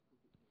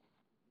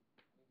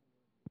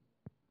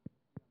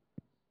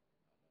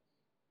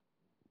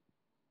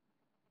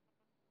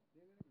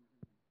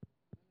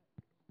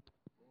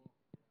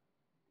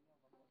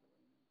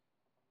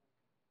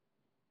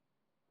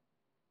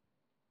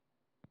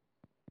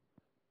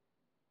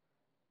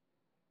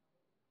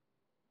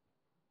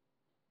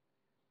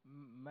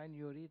من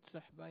يريد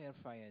صحبة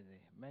يرفع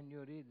يده، من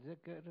يريد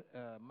ذكر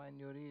من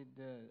يريد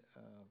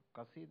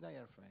قصيدة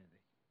يرفع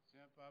يده.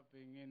 Siapa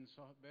pengen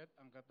sohbet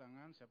angkat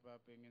tangan, siapa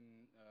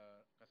pengen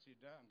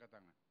kasidah angkat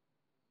tangan.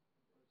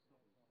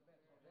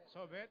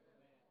 Sohbet?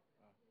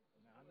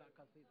 Ada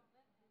qasidah.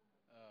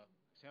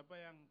 Siapa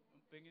yang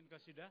pengen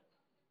kasidah?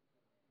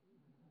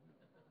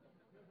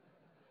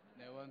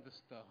 They want to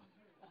stop.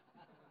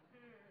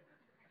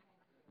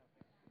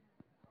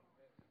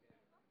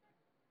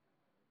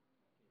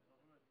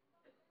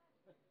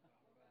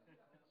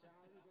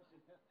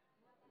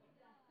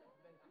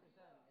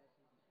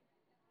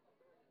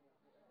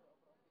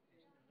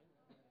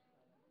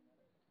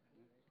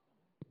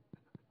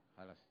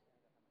 خلاص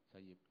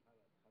طيب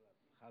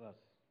خلاص.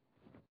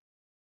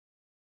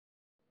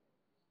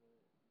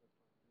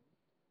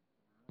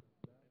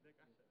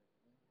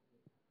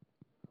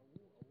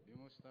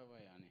 بمستوى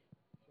يعني.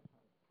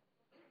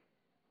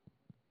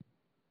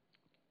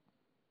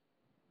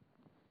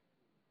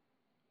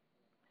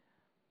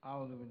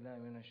 أعوذ بالله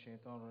من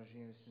الشيطان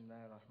الرجيم. بسم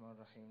الله الرحمن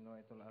الرحيم.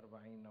 نويت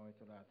الأربعين، نويت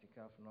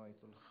الاعتكاف،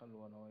 نويت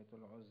الخلوة، نويت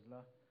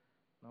العزلة،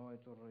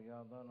 نويت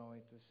الرياضة،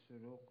 نويت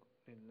السلوك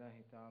لله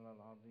تعالى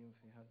العظيم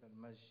في هذا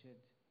المسجد.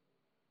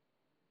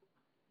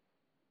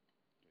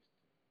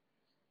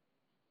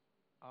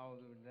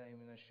 أعوذ بالله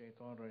من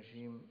الشيطان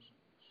الرجيم.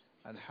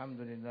 الحمد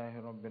لله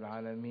رب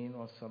العالمين،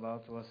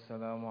 والصلاة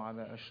والسلام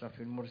على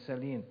أشرف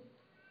المرسلين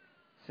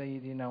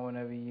سيدنا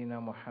ونبينا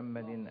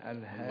محمد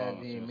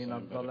الهادي من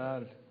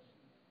الضلال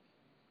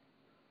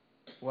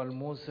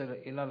والموصل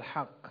إلى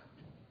الحق.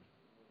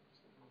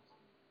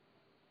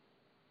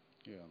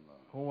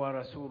 هو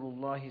رسول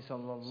الله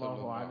صلى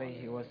الله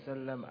عليه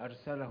وسلم،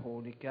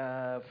 أرسله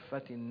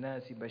لكافة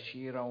الناس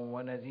بشيرا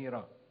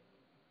ونذيرا،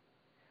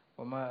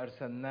 وما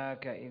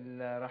أرسلناك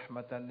إلا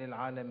رحمة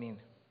للعالمين.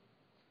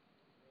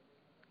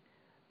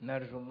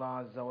 نرجو الله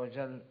عز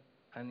وجل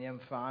أن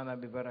ينفعنا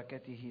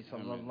ببركته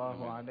صلى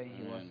الله عليه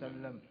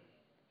وسلم،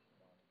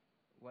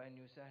 وأن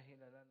يسهل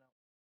لنا.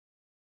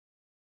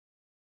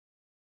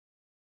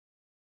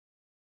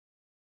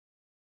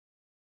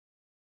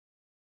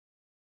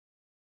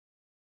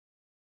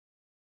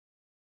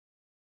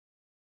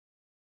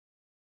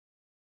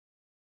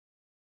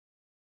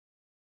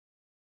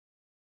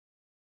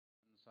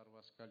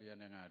 Sarwa sekalian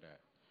yang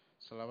ada,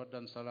 selawat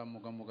dan salam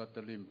moga-moga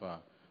terlimpah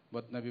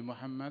buat Nabi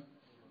Muhammad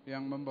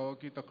yang membawa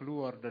kita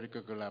keluar dari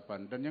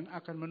kegelapan dan yang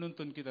akan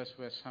menuntun kita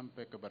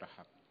sampai kepada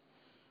hak.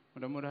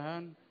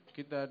 Mudah-mudahan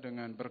kita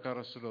dengan berkah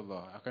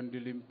Rasulullah akan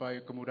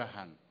dilimpahi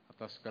kemudahan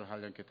atas segala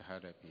hal yang kita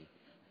hadapi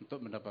untuk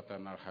mendapatkan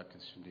al-haq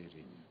itu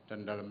sendiri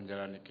dan dalam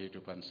menjalani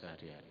kehidupan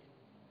sehari-hari.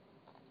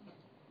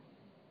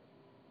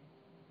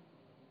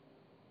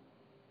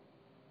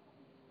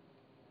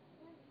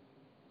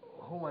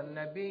 هو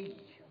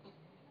النبي.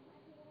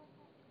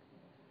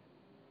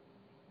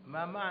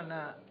 ما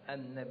معنى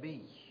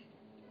النبي؟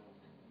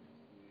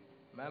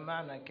 ما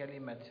معنى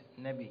كلمة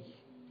نبي؟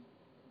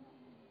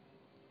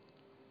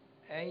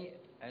 أي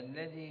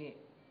الذي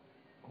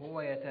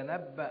هو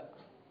يتنبأ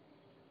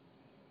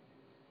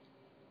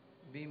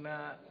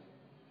بما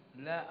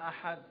لا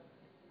أحد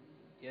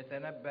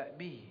يتنبأ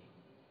به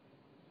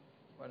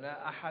ولا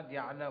أحد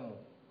يعلمه،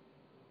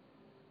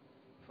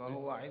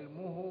 فهو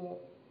علمه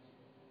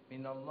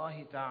من الله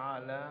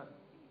تعالى،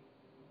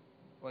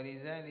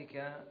 ولذلك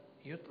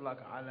يطلق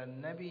على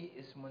النبي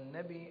اسم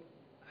النبي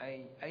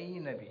أي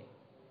نبي.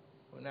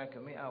 هناك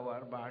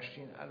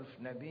 124 ألف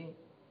نبي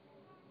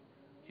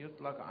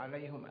يطلق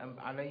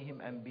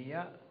عليهم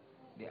أنبياء،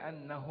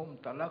 لأنهم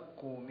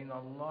تلقوا من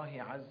الله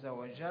عز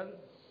وجل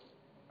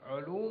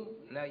علوم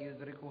لا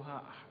يدركها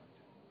أحد.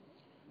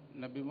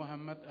 Nabi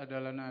Muhammad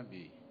adalah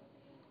nabi.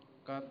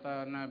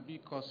 Kata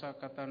nabi, kosa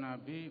kata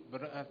nabi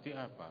berarti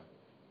apa?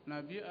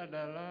 Nabi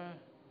adalah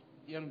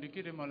yang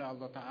dikirim oleh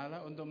Allah Ta'ala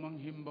untuk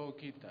menghimbau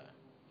kita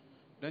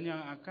dan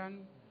yang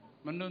akan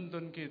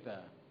menuntun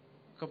kita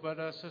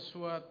kepada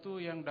sesuatu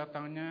yang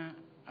datangnya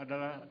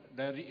adalah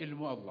dari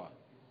ilmu Allah.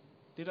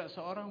 Tidak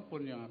seorang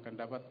pun yang akan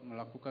dapat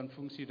melakukan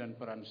fungsi dan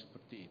peran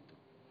seperti itu.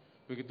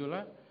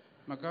 Begitulah,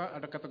 maka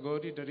ada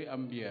kategori dari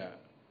Anbiya,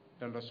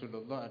 dan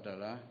Rasulullah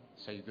adalah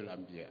Sayyidul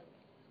Anbiya.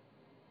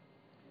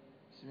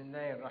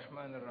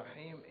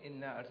 Bismillahirrahmanirrahim.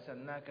 Inna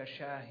arsalnaka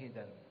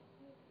syahidan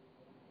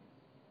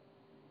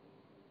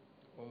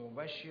wa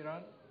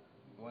mubashiran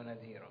wa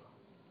nadhira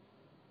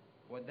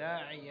wa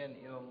da'iyan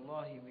ila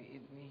Allah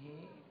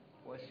bi'idnihi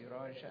wa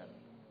sirajan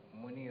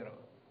munira.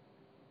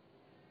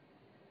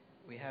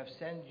 We have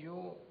sent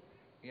you,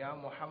 Ya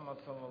Muhammad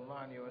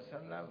sallallahu alayhi wa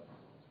sallam,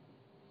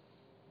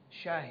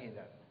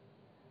 shahidan,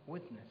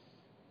 witness.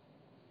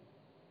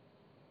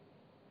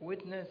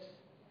 Witness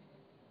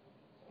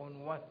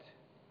on what?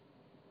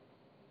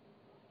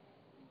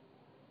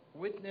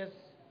 Witness,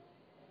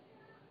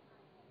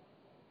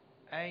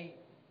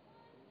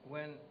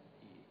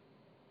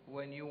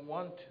 when you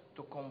want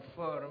to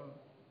confirm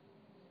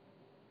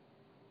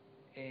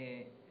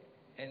an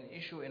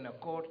issue in a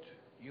court,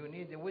 you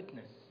need a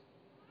witness.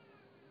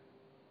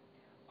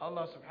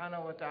 Allah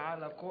subhanahu wa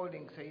ta'ala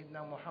calling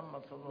Sayyidina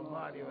Muhammad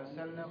sallallahu alayhi wa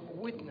sallam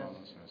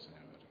witness.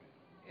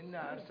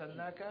 Inna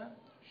arsalnaka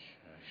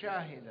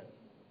shahidan.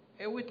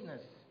 A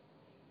witness.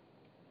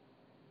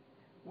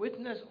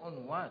 Witness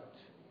on what?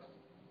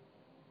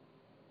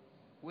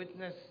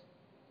 Witness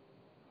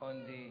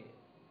on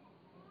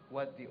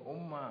what the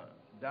ummah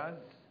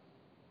does,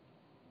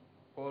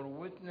 or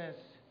witness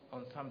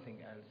on something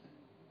else?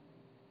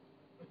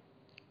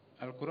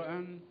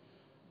 Al-Quran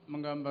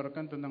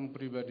menggambarkan tentang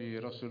pribadi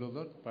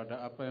Rasulullah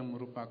pada apa yang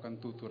merupakan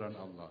tuturan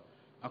Allah.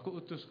 Aku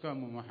utus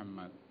kamu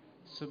Muhammad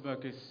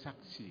sebagai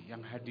saksi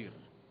yang hadir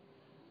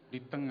di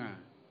tengah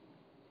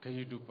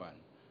kehidupan,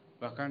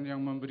 bahkan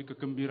yang memberi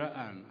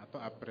kegembiraan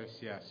atau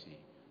apresiasi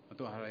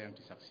untuk hal yang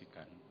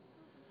disaksikan,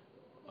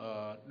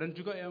 dan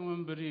juga yang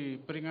memberi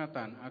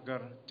peringatan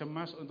agar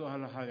cemas untuk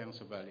hal-hal yang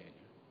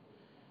sebaliknya.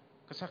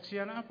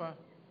 Kesaksian apa?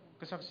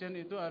 Kesaksian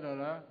itu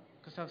adalah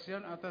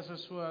kesaksian atas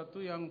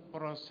sesuatu yang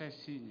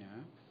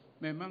prosesinya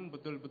memang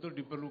betul-betul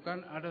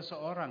diperlukan ada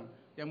seorang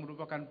yang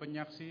merupakan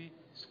penyaksi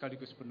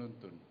sekaligus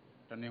penuntun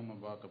dan yang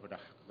membawa kepada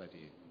hak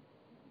tadi.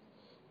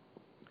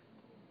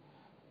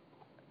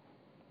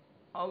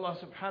 Allah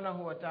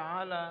subhanahu wa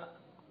ta'ala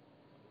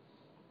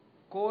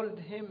called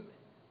him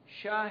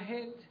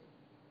shahid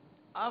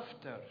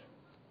after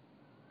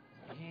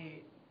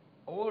he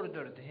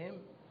ordered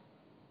him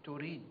to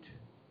read.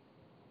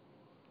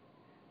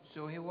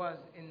 So he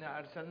was inna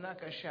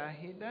arsalnaka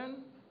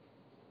shahidan.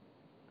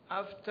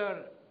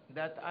 After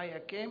that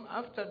ayah came,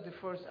 after the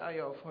first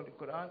ayah of Holy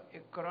Quran,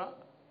 Iqra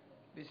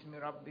bismi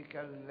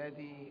rabbika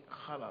alladhi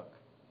khalaq.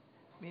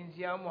 Means,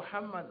 Ya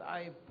Muhammad,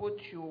 I put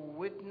you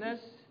witness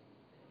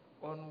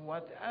on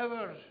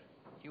whatever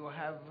you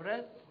have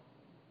read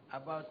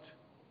about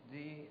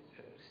the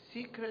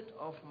secret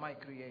of my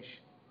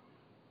creation.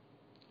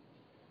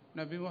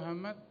 Nabi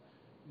Muhammad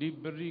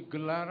diberi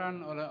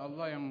gelaran oleh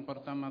Allah yang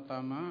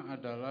pertama-tama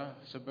adalah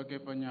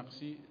sebagai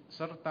penyaksi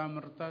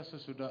serta-merta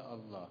sesudah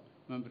Allah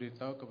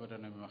memberitahu kepada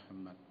Nabi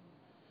Muhammad,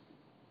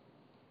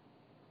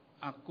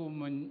 aku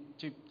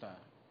mencipta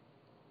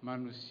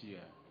manusia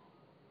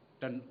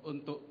dan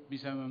untuk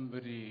bisa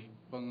memberi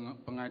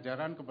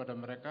pengajaran kepada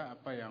mereka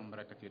apa yang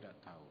mereka tidak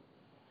tahu.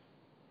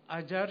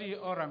 Ajari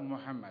orang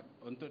Muhammad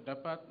untuk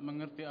dapat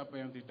mengerti apa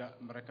yang tidak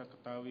mereka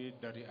ketahui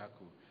dari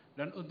aku,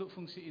 dan untuk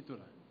fungsi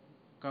itulah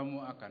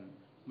kamu akan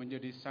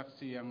menjadi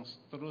saksi yang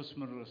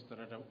terus-menerus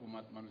terhadap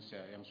umat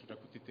manusia yang sudah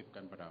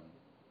kutitipkan padamu.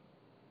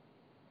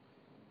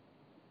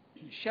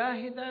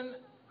 Syahidan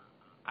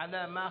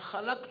ala ma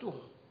khalaqtuh.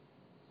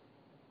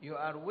 You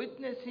are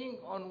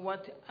witnessing on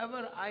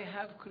whatever I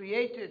have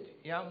created,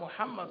 Ya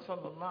Muhammad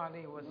sallallahu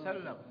alaihi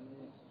wasallam.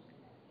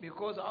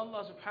 Because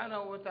Allah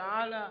subhanahu wa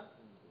ta'ala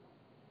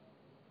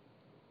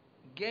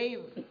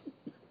gave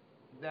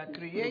the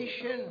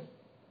creation,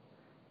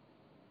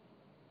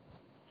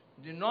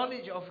 the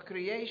knowledge of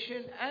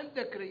creation and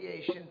the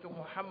creation to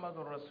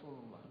Muhammadur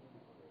Rasulullah.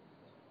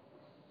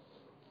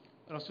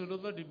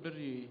 Rasulullah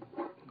diberi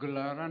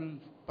gelaran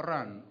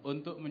peran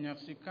untuk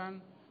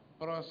menyaksikan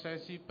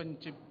prosesi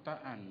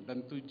penciptaan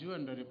dan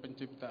tujuan dari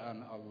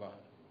penciptaan Allah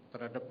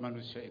terhadap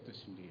manusia itu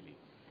sendiri.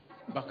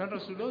 Bahkan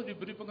Rasulullah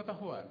diberi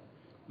pengetahuan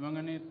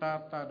mengenai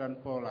tata dan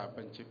pola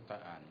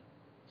penciptaan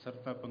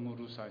serta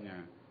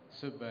pengurusannya,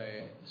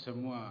 sebaik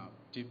semua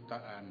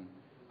ciptaan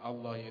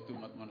Allah yaitu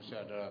umat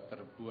manusia adalah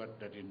terbuat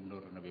dari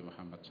nur Nabi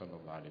Muhammad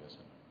sallallahu alaihi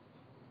wasallam.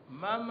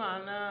 Ma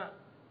ma'na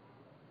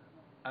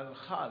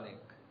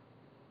al-Khaliq,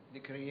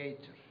 the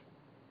creator?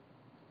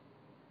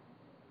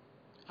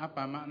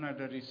 Apa makna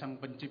dari sang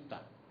pencipta?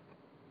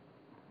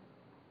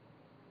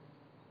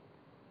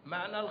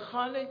 Ma'na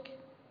al-Khaliq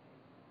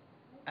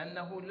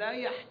annahu la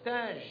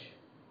yahtaj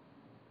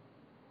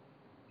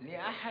li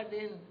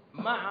ahadin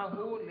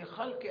ma'ahu li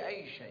khalqi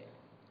ay shay'.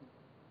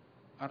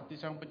 Arti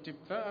sang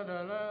pencipta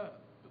adalah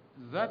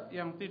zat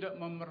yang tidak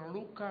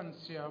memerlukan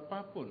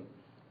siapapun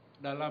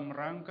dalam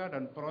rangka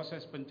dan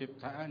proses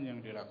penciptaan yang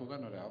dilakukan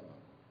oleh Allah.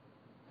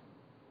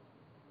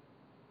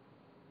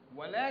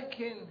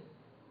 Walakin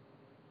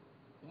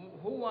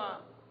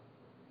huwa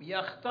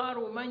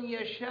yakhtaru man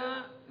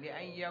yasha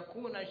li'an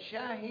yakuna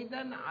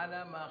shahidan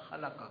ala ma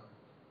khalaqa.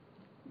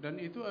 Dan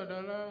itu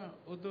adalah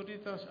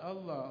otoritas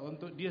Allah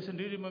untuk dia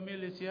sendiri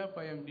memilih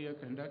siapa yang dia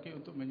kehendaki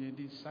untuk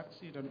menjadi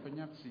saksi dan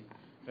penyaksi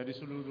dari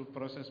seluruh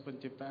proses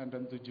penciptaan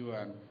dan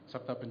tujuan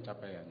serta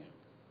pencapaiannya.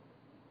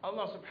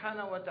 Allah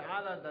subhanahu wa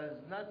ta'ala does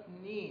not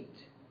need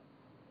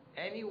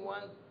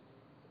anyone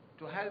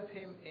to help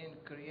him in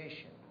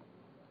creation,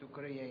 to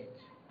create.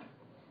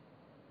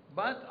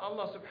 But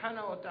Allah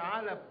subhanahu wa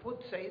ta'ala put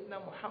Sayyidina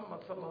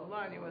Muhammad sallallahu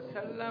alaihi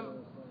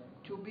wasallam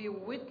to be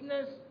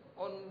witness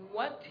on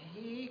what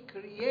he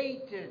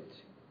created.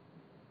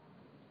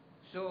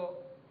 So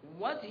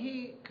what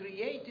he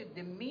created,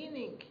 the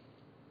meaning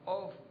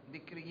of the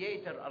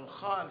creator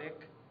al-Khaliq,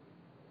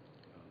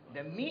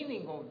 the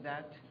meaning of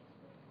that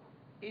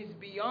is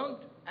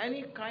beyond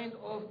any kind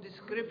of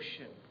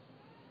description.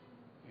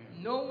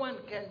 No one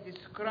can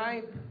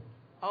describe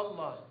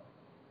Allah.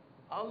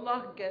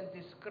 Allah can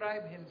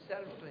describe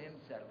himself to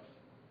himself.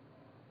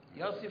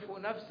 يصف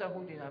نفسه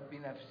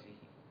بنفسه.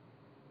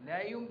 لا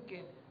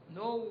يمكن,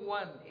 no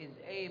one is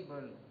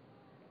able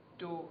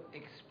to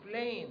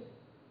explain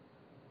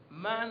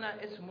mana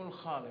ismul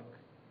khaliq.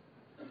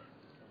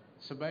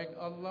 Sebaik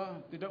Allah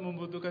tidak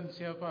membutuhkan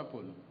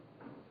siapapun,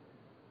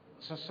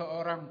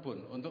 seseorang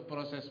pun untuk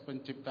proses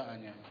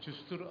penciptaannya.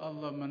 Justru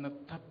Allah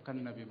menetapkan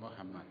Nabi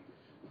Muhammad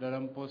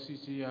dalam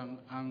posisi yang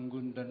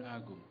anggun dan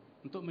agung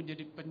untuk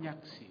menjadi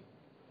penyaksi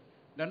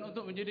dan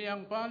untuk menjadi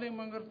yang paling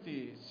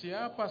mengerti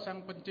siapa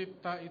sang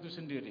pencipta itu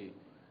sendiri,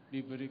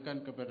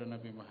 diberikan kepada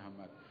Nabi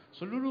Muhammad.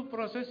 Seluruh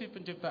prosesi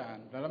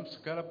penciptaan dalam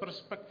segala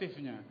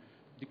perspektifnya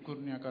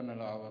dikurniakan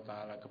oleh Allah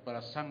Ta'ala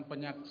kepada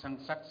sang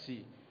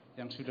saksi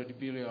yang sudah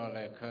dipilih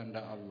oleh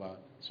kehendak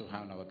Allah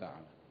Subhanahu wa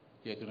Ta'ala,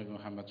 yaitu Nabi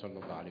Muhammad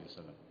sallallahu alaihi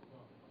wasallam.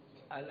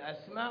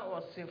 Al-asma'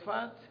 wa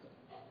sifat,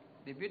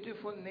 the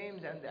beautiful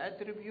names and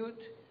attribute,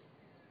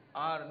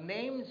 are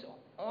names,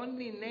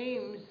 only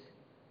names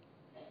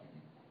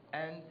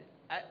and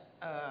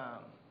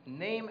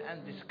name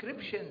and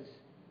descriptions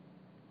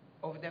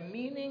of the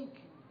meaning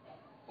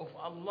of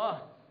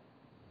Allah.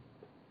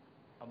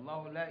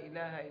 Allahu la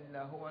ilaha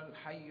illa huwa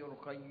al-hayyul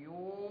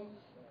qayyum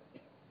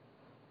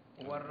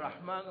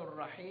والرحمن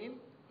الرحيم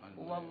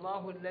هو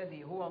الله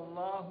الذي هو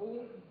الله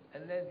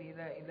الذي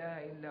لا إله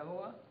إلا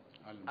هو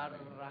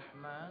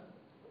الرحمن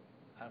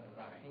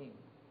الرحيم.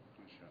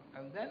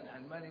 And then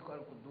Al-Malik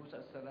Al-Quddus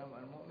As-Salam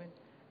Al-Mu'min,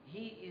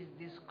 he is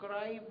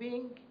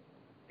describing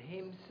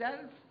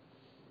himself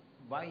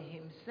by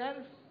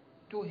himself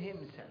to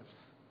himself.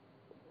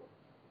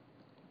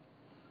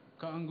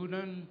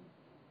 Keanggunan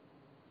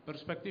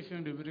perspektif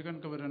yang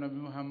diberikan kepada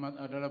Nabi Muhammad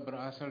adalah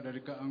berasal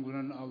dari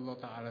keanggunan Allah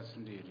Ta'ala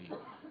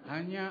sendiri.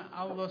 Hanya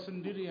Allah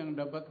sendiri yang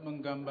dapat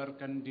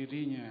menggambarkan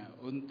dirinya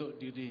untuk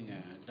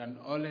dirinya dan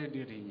oleh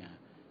dirinya.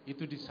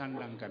 Itu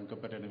disandangkan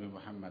kepada Nabi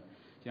Muhammad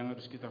yang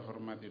harus kita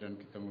hormati dan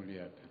kita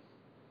muliakan.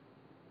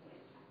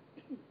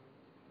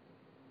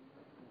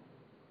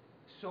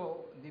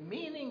 So the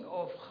meaning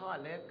of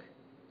Khaliq,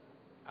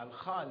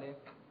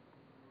 Al-Khaliq,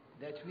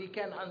 that we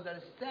can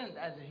understand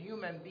as a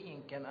human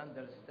being can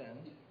understand,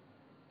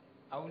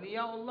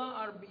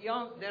 Awliyaullah are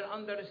beyond, their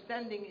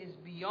understanding is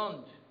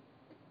beyond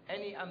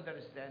any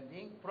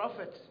understanding.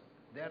 Prophets,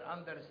 their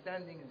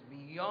understanding is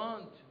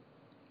beyond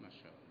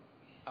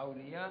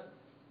awliya.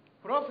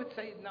 Prophet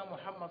Sayyidina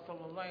Muhammad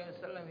sallallahu alaihi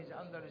wasallam, his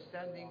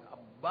understanding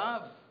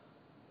above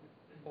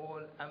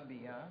all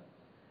anbiya.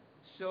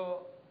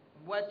 So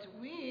what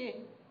we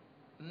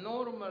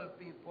normal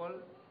people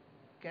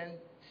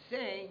can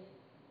say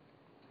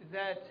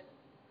that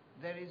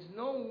there is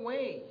no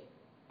way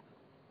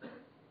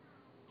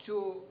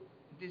to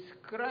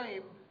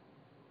describe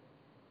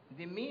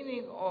the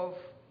meaning of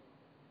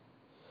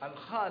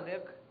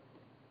Al-Khaliq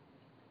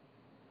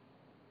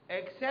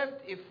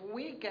except if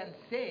we can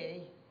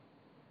say,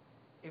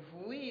 if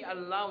we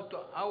allow to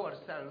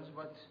ourselves,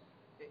 but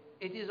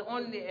it is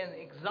only an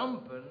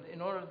example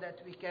in order that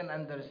we can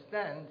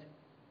understand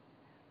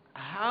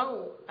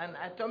how an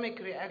atomic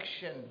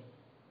reaction,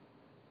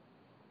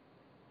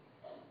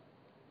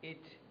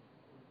 it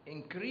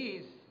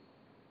increase,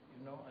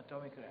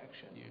 atomic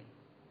reaction. Yeah.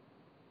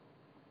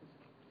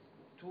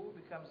 2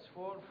 becomes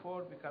 4,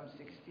 4 becomes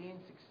 16,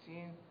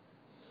 16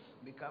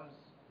 becomes,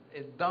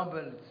 it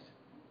doubles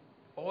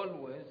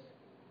always.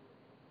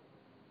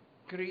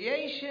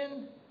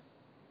 Creation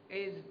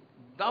is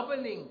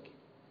doubling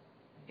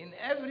in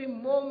every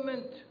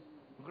moment.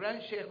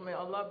 Grand Sheikh, may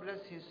Allah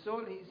bless his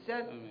soul, he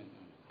said, Amen.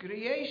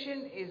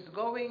 Creation is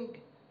going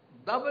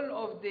double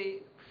of the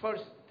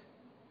first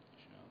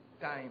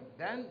time,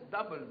 then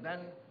double,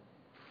 then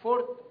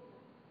four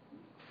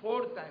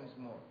times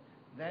more,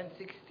 then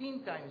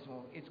 16 times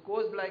more. It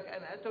goes like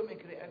an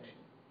atomic reaction.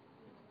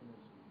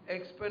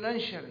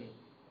 Exponentially,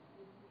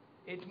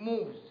 it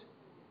moves.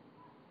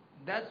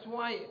 That's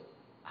why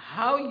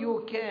how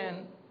you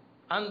can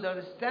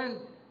understand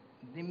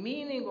the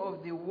meaning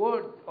of the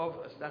word of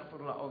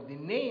astaghfirullah, of the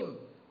name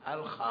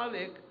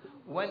Al-Khaliq,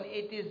 when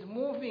it is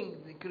moving,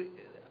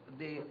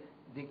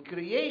 the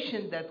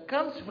creation that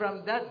comes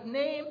from that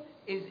name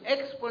is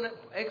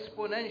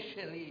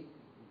exponentially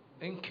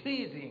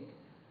increasing.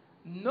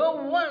 No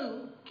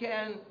one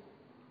can,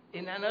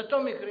 in an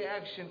atomic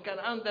reaction, can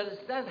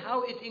understand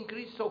how it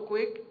increased so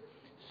quick.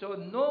 So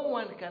no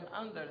one can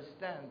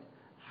understand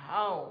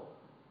how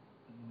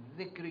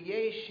the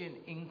creation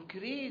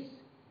increase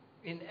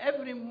in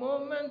every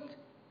moment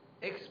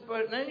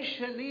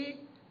exponentially,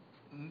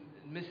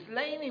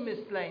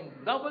 mislain,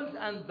 doubles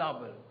and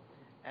double.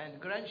 And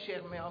Grand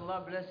Sheikh, may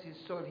Allah bless his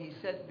soul, he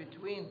said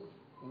between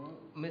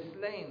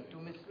mislain to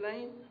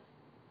mislain,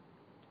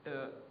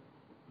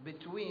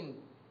 between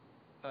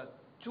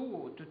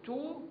 2 to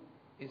 2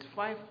 is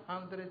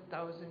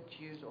 500,000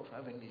 years of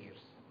heavenly years.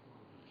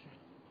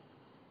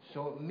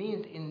 So it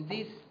means in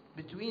this,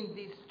 between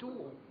these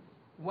two,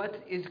 what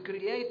is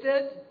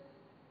created,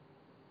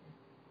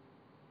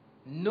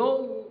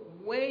 no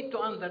way to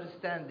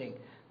understanding.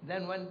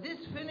 Then when this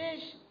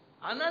finish,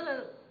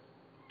 another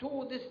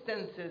 2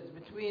 distances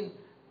between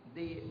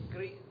the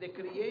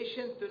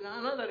creation to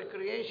another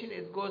creation,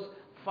 it goes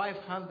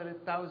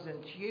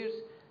 500,000 years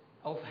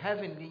of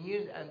heavenly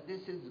years, and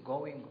this is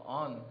going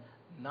on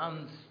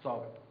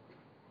non-stop.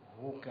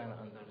 Who can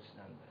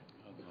understand that?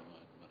 Allahu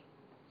Akbar.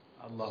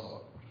 Allahu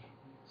Akbar.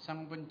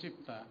 Sang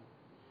pencipta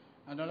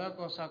adalah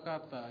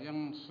kosakata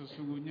yang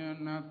sesungguhnya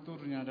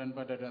naturnya dan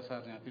pada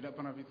dasarnya tidak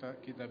pernah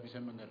kita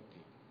bisa mengerti.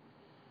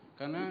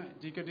 Karena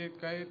jika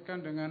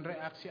dikaitkan dengan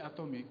reaksi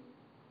atomik,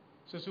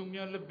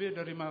 sesungguhnya lebih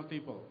dari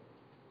multiple.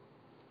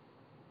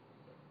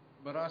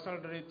 Berasal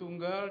dari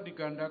tunggal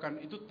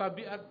digandakan. Itu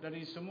tabiat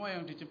dari semua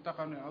yang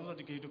diciptakan oleh Allah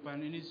di kehidupan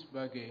ini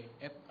sebagai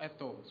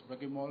atom,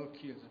 sebagai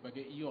molekul,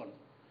 sebagai ion.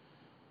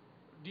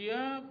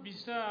 Dia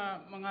bisa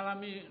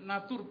mengalami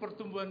natur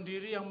pertumbuhan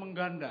diri yang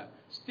mengganda.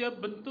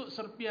 Setiap bentuk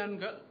serpian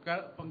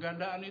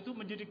penggandaan itu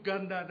menjadi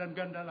ganda dan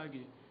ganda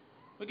lagi.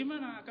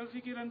 Bagaimana akal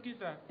pikiran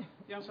kita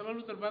yang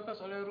selalu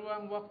terbatas oleh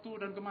ruang,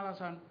 waktu, dan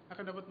kemalasan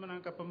akan dapat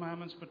menangkap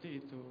pemahaman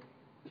seperti itu?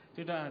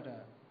 Tidak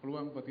ada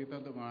peluang buat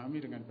kita untuk memahami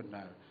dengan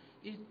benar.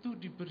 Itu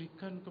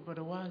diberikan kepada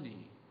wali.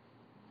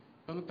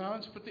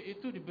 Pengetahuan seperti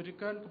itu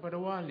diberikan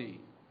kepada wali.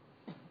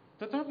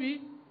 Tetapi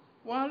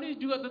wali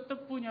juga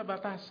tetap punya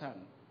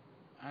batasan.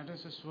 Ada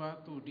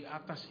sesuatu di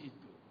atas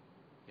itu,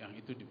 yang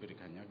itu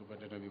diberikannya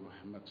kepada Nabi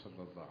Muhammad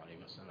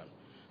SAW.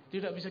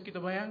 Tidak bisa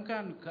kita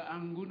bayangkan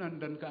keanggunan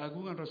dan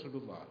keagungan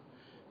Rasulullah,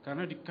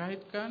 karena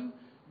dikaitkan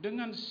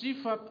dengan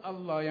sifat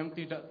Allah yang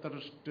tidak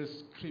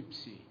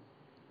terdeskripsi.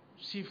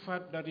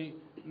 Sifat dari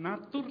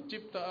natur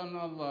ciptaan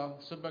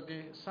Allah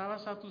sebagai salah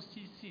satu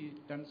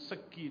sisi dan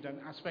segi dan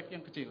aspek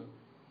yang kecil,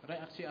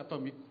 reaksi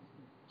atomik,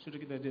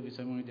 sudah kita tidak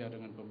bisa mengejar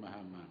dengan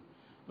pemahaman.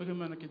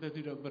 Bagaimana kita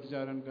tidak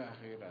berjalan ke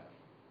akhirat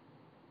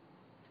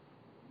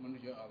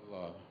menuju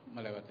Allah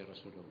melewati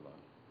Rasulullah?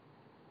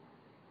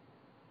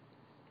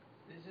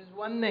 This is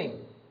one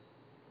name.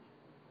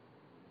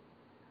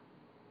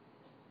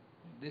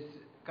 This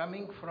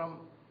coming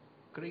from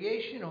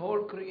creation,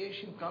 whole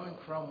creation coming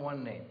from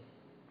one name,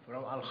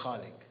 from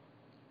Al-Khaliq.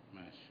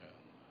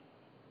 MashaAllah.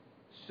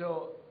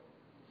 So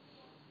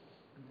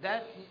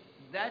that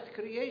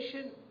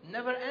creation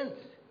never ends.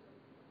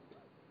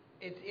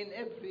 It's in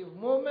every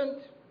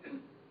moment,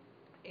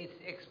 it's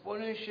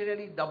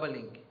exponentially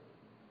doubling.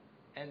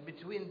 And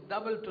between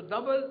double to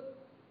double,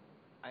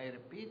 I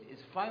repeat, is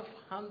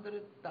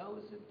 500,000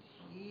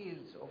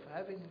 years of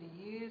heavenly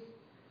years,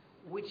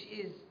 which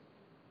is,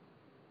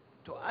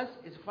 to us,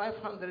 is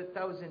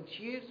 500,000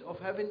 years of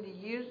heavenly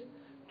years.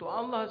 To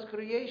Allah's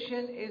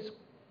creation is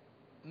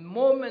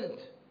moment.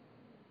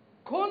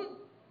 Kun,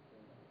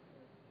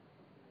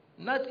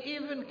 not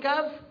even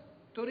kaf,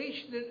 to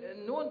reach the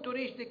noon, to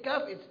reach the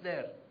kaf, it's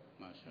there.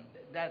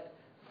 MashaAllah. That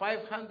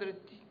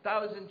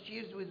 500,000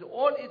 years with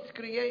all its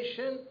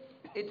creation,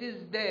 it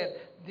is there.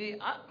 The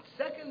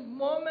second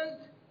moment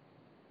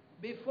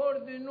before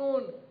the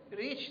noon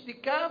reach the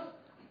kaf,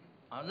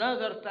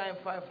 another time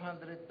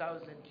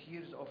 500,000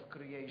 years of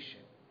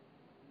creation.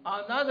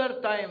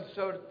 Another time,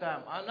 third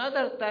time.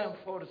 Another time,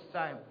 fourth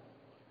time.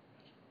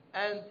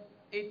 And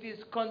it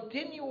is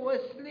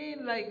continuously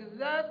like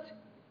that.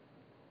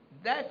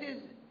 That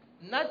is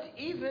not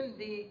even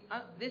the,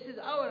 this is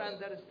our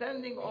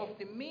understanding of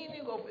the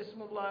meaning of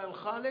Ismullah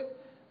al-Khaliq.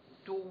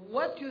 To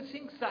what you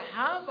think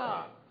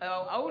Sahaba,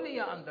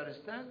 Awliya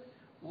understand,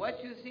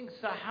 what you think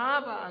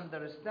Sahaba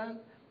understand,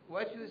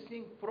 what you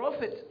think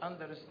prophets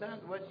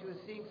understand, what you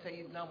think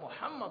Sayyidina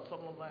Muhammad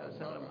sallallahu alaihi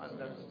wasallam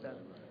understand.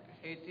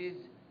 It is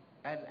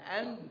an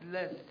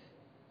endless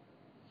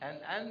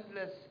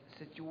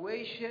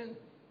situation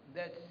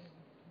that's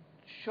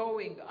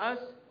showing us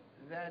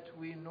that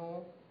we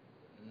know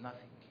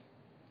nothing.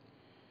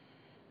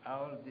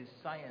 All this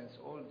science,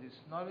 all this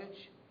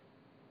knowledge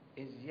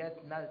is yet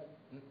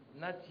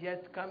not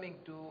yet coming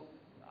to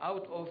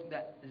out of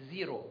the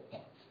zero.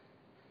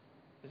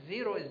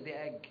 Zero is the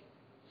egg.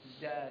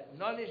 The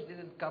knowledge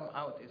didn't come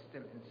out, it's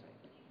still inside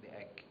the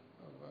egg.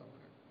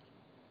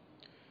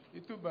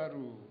 Itu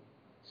baru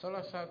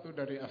salah satu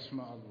dari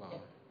asma Allah.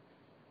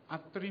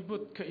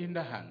 Atribut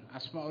keindahan,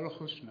 Asmaul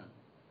Husna.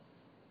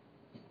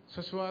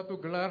 Sesuatu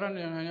gelaran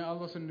yang hanya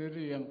Allah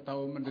sendiri yang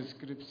tahu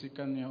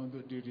mendeskripsikannya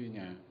untuk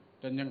dirinya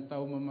dan yang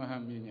tahu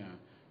memahaminya.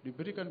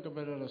 Diberikan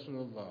kepada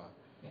Rasulullah.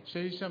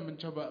 Saya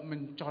mencoba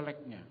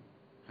mencoleknya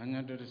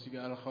hanya dari segi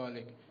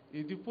Al-Khaliq.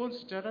 Itu pun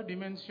secara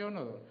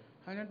dimensional,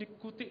 hanya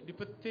dikutik,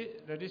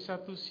 dipetik dari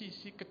satu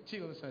sisi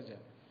kecil saja,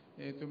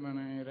 yaitu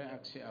mengenai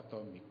reaksi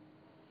atomik.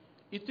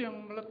 Itu yang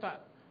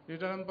meletak di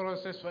dalam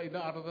proses wa idza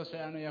arada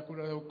syai'an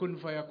yakun lahu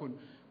kun fayakun.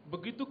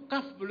 Begitu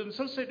kaf belum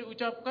selesai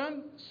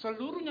diucapkan,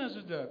 seluruhnya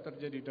sudah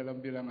terjadi dalam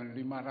bilangan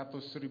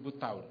 500.000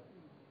 tahun.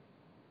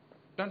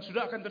 Dan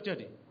sudah akan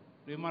terjadi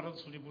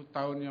 500.000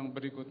 tahun yang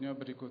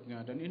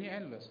berikutnya, dan ini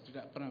endless,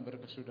 tidak pernah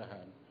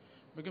berkesudahan.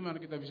 Bagaimana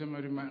kita bisa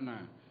memberi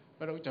makna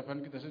pada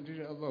ucapan kita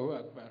sendiri Allahu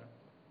Akbar,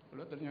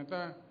 kalau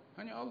ternyata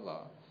hanya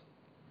Allah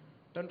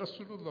dan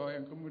Rasulullah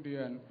yang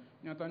kemudian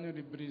nyatanya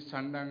diberi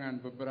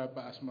sandangan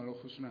beberapa Asmaul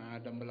Husna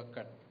ada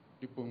melekat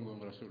di punggung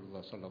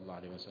Rasulullah sallallahu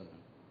alaihi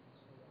wasallam.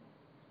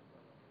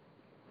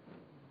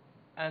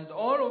 And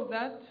all of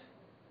that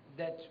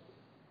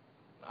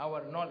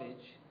our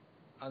knowledge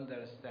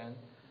understand,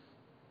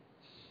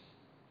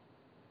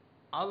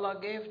 Allah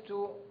gave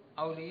to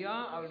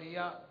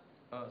awliya,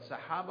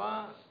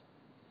 Sahaba,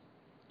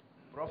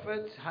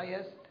 Prophet's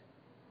highest,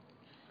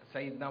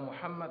 Sayyidina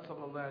Muhammad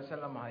sallallahu alaihi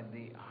wasallam had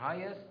the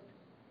highest.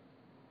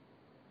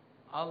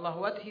 Allah,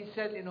 what He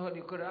said in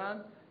Holy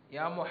Quran,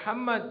 Ya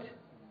Muhammad,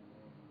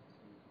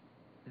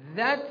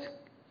 that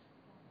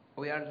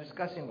we are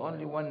discussing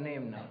only one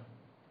name now,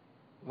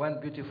 one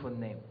beautiful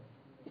name.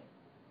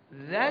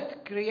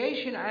 That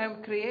creation I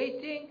am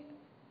creating,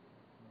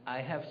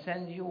 I have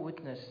sent you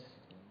witness.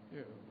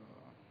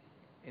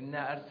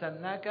 Inna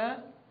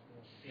arsalnaka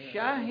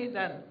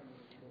shahidan.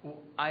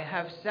 I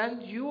have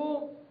sent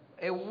you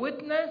a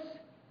witness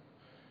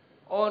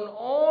on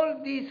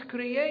all these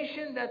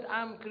creation that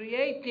I'm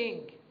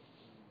creating.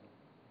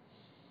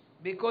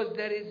 Because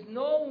there is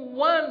no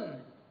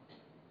one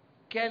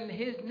can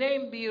his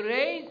name be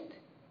raised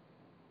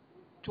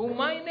to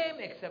my name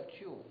except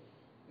you.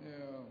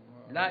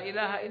 La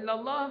ilaha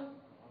illallah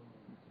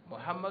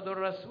Muhammadur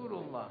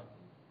Rasulullah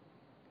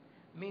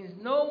means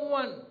no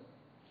one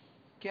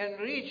can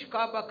reach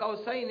Kaaba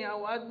Qawsaini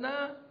aw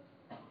Adna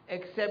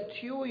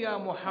except you, Ya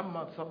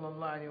Muhammad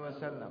sallallahu alaihi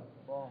wasallam.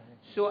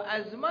 So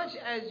as much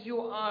as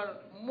you are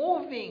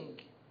moving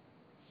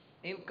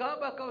in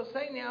Kaaba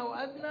Qawsaini aw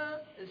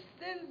Adna,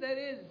 still there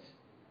is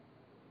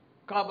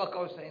Kaaba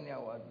Qawsaini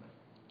aw Adna.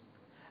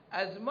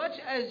 As much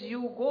as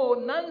you go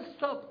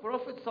non-stop,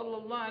 Prophet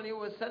sallallahu alaihi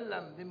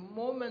wasallam, the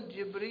moment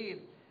Jibreel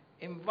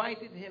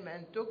invited him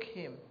and took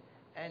him,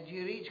 and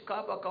he reached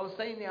Kaaba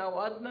Qawsaini aw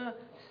Adna,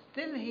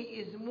 still he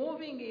is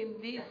moving in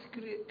these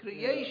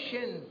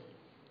creations,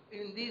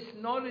 in these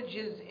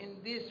knowledges,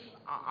 in these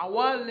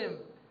awalim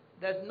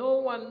that no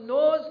one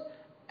knows.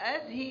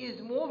 As he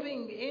is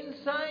moving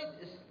inside,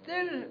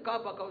 still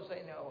Kaaba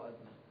Qawsaini aw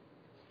Adna.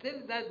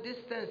 Still that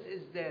distance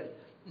is there.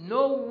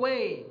 No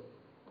way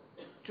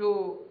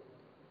to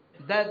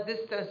that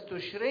distance to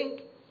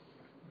shrink,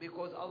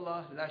 because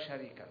Allah la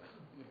sharika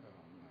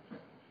lah.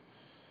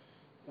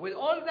 With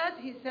all that,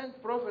 He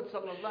sent Prophet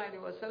sallallahu alaihi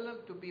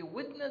wasallam to be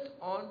witness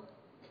on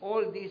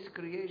all these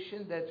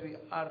creation that we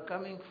are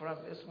coming from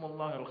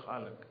Ismullah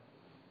al-Khaliq.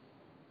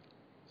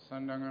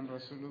 Sandangan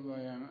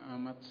Rasulullah yang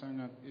amat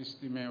sangat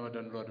istimewa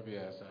dan luar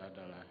biasa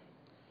adalah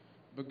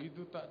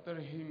begitu tak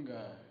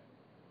terhingga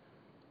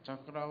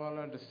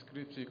cakrawala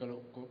deskripsi,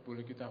 kalau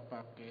boleh kita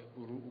pakai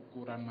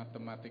ukuran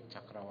matematik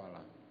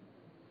cakrawala.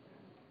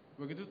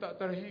 Begitu tak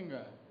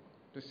terhingga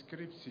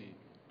deskripsi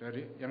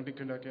dari yang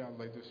dikehendaki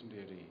Allah itu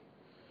sendiri.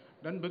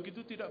 Dan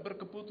begitu tidak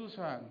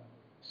berkeputusan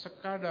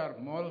sekadar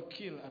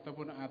molekul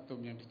ataupun atom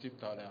yang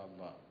dicipta oleh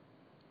Allah.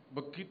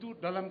 Begitu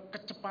dalam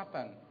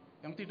kecepatan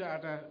yang tidak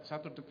ada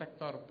satu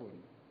detektor pun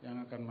yang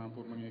akan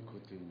mampu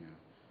mengikutinya.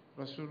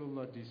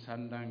 Rasulullah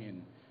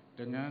disandangin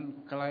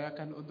dengan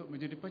kelayakan untuk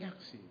menjadi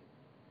penyaksi.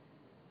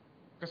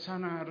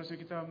 Kesana harusnya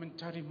kita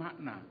mencari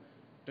makna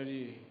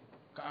dari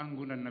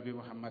keanggunan Nabi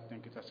Muhammad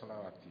yang kita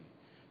selawati,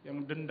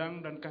 yang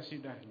dendang dan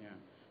kasidahnya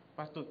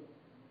patut,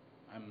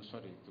 I'm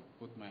sorry to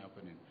put my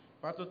opinion,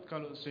 patut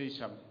kalau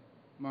Sayyidina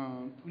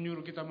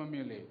menyuruh kita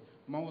memilih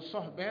mau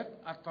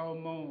sohbet atau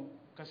mau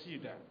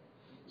kasidah.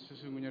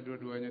 Sesungguhnya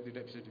dua-duanya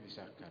tidak bisa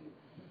dipisahkan.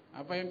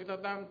 Apa yang kita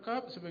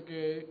tangkap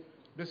sebagai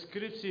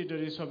deskripsi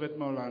dari sohbet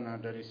Maulana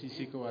dari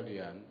sisi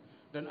kewalian,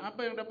 dan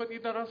apa yang dapat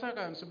kita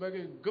rasakan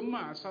sebagai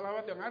gema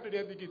salawat yang ada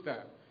di hati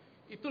kita,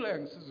 itulah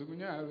yang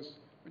sesungguhnya harus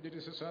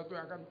menjadi sesuatu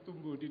yang akan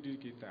tumbuh di diri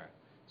kita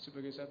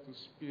sebagai satu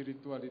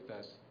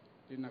spiritualitas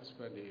di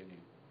Naqshbandi ini.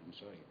 I'm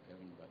sorry,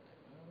 telling about that.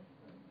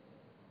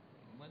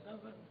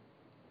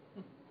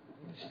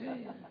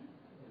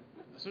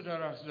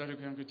 Saudara-saudariku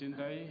yang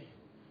kucintai,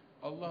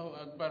 Allahu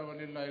Akbar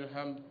walillahil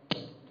hamd.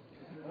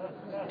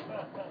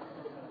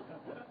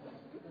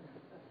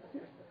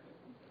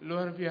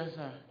 Luar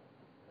biasa.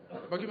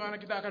 Bagaimana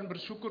kita akan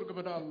bersyukur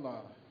kepada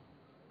Allah?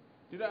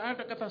 Tidak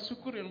ada kata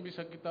syukur yang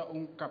bisa kita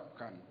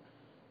ungkapkan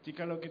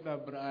jikalau kita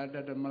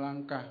berada dan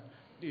melangkah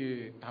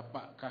di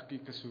tapak kaki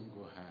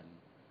kesungguhan,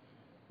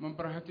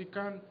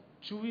 memperhatikan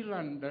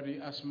cuilan dari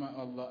asma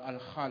Allah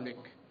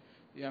Al-Khaliq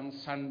yang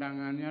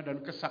sandangannya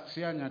dan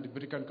kesaksiannya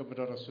diberikan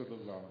kepada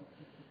Rasulullah.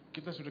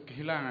 Kita sudah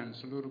kehilangan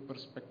seluruh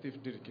perspektif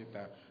diri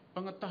kita.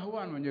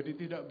 Pengetahuan menjadi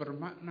tidak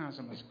bermakna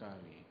sama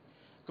sekali.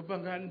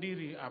 Kebanggaan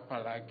diri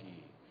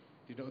apalagi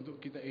tidak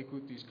untuk kita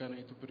ikuti, karena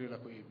itu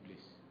perilaku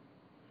iblis.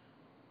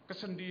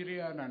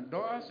 Kesendirianan.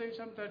 Doa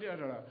Sayyidina tadi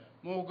adalah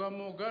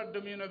moga-moga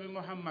demi Nabi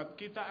Muhammad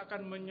kita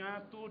akan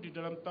menyatu di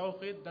dalam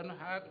tauhid dan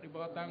hak di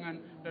bawah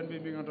tangan dan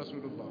bimbingan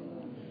Rasulullah.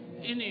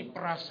 Ini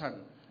perasan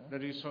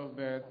dari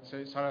sohbet,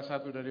 salah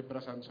satu dari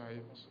perasaan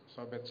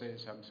sohbet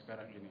Sayyidina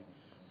sekarang ini.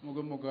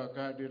 Moga-moga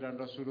kehadiran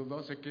Rasulullah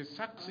sebagai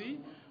saksi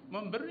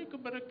memberi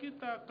kepada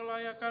kita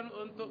kelayakan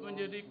untuk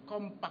menjadi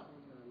kompak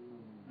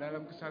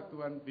dalam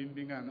kesatuan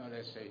bimbingan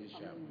oleh Syekh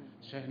Hisham,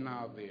 Syekh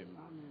Nazim,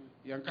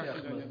 yang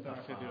kasidahnya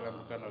terakhir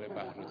dilakukan oleh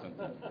Bahru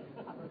tentu.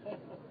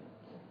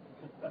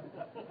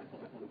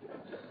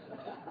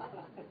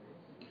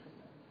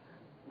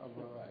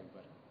 Allahu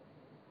Akbar.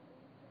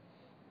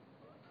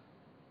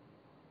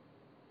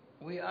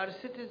 We are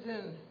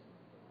citizens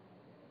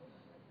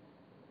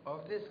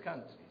of this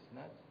country,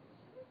 not?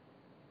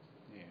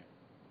 Yeah.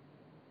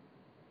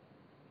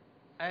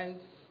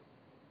 And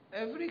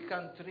every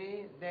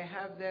country, they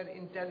have their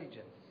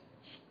intelligence,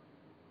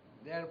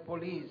 their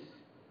police,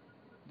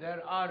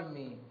 their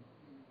army.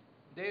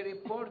 They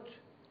report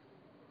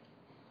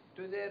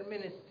to their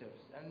ministers,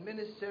 and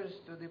ministers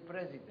to the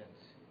president.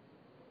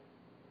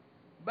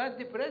 But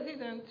the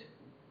president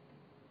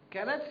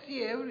cannot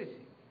see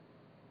everything.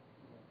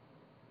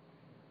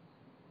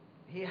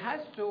 He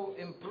has to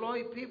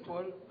employ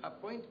people,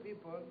 appoint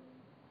people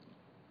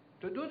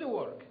to do the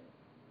work.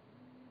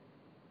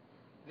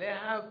 They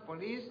have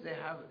police, they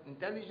have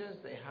intelligence,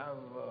 they have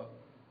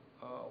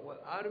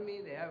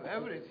army, they have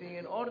everything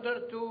in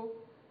order to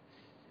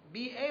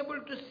be able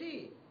to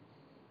see.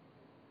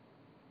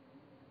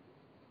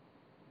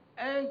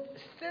 And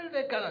still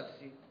they cannot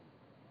see.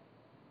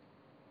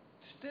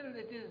 Still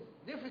it is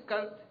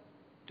difficult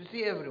to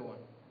see everyone.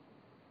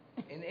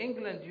 In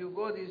England, you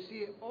go, you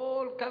see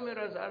all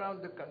cameras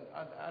around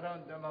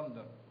the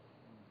London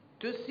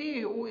to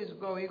see who is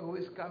going, who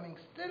is coming.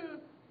 Still,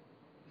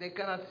 they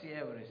cannot see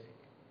everything.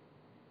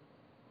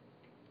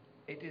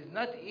 It is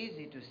not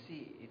easy to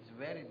see. It's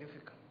very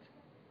difficult.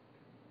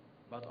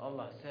 But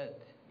Allah said,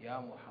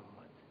 Ya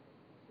Muhammad,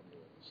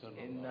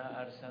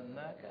 Inna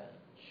arsalnaka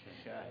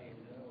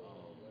shahidan.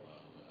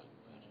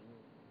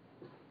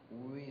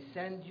 We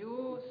send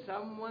you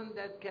someone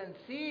that can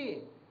see.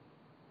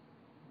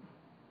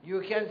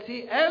 You can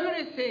see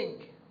everything.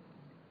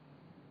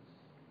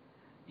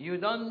 You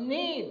don't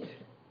need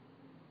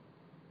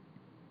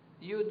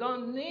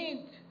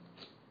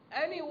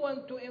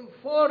anyone to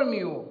inform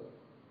you.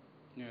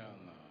 Ya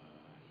Allah.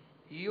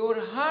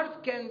 Your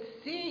heart can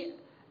see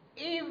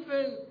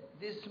even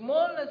the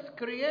smallest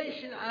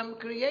creation I'm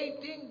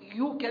creating,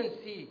 you can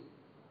see.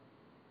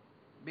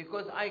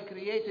 Because I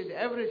created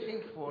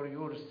everything for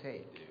your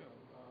sake.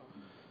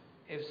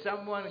 If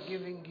someone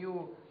giving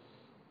you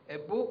a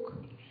book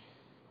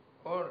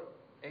or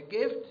a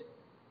gift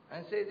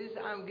and say, this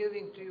I'm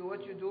giving to you,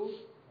 what you do?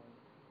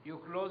 You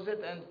close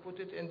it and put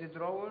it in the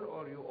drawer,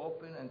 or you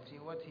open and see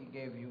what he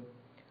gave you.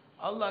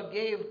 Allah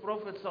gave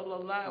Prophet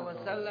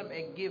ﷺ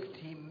a gift.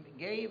 He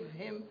gave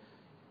him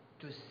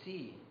to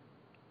see.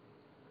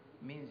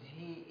 Means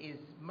he is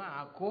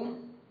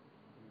ma'akum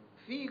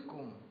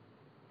fikum.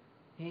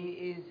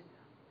 He is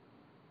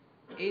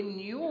in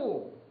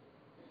you.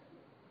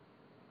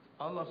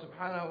 Allah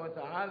subhanahu wa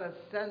ta'ala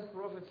sent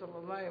Prophet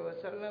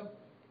ﷺ.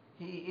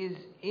 He is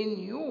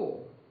in you.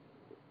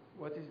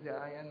 What is the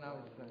ayah now?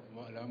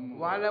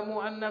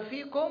 وَعْلَمُوا أَنَّ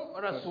فِيكُمْ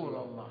رَسُولَ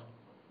اللَّهِ.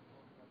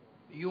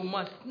 You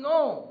must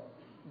know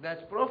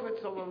that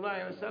Prophet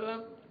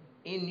ﷺ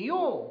in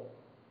you,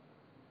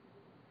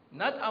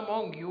 not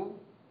among you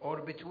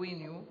or between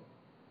you,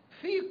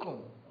 فِيكُمْ.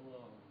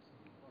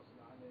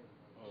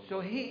 So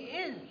he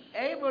is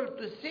able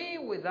to see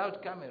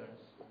without cameras.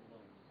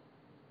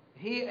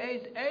 He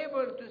is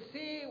able to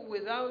see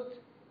without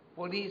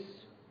police.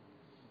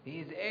 He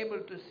is able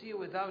to see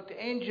without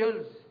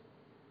angels.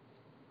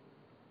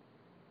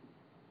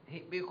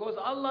 Because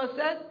Allah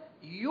said,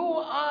 you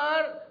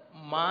are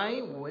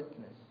my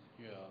witness.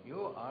 Yeah.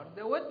 You are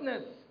the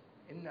witness.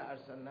 Inna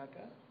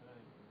arsalnaka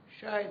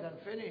shahidan.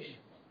 Finish.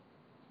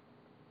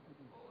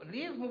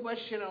 Leave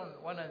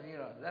mubashiran wa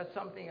nadhira. That's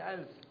something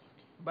else.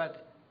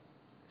 But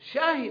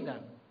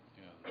shahidan.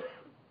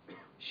 Yeah.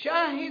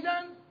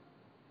 Shahidan,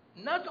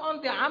 not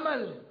on the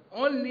amal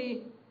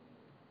only,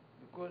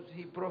 because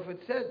the Prophet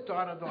said,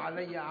 تُعْرَضُ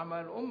عَلَيَّ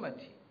عَمَلُ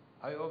أُمَّتِي.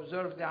 I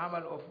observe the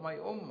amal of my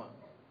ummah.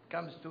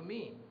 Comes to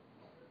me.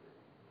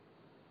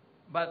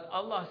 But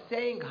Allah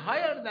saying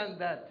higher than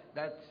that,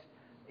 that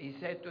He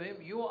said to him,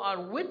 you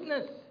are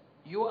witness,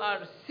 you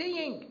are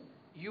seeing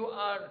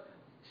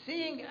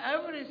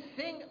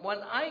everything. When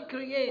I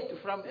create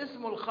from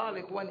Ismul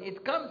Khaliq, when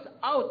it comes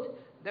out,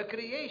 the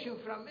creation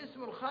from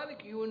Ismul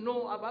Khaliq, you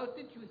know about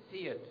it, you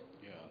see it.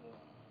 Ya Allah.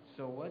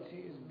 So what he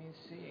is means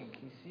seeing?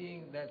 He's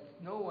seeing that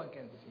no one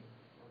can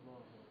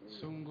see.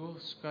 Sungguh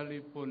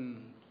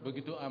sekalipun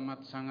begitu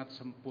amat sangat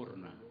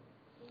sempurna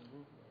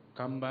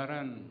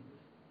gambaran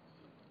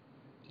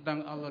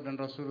tentang Allah dan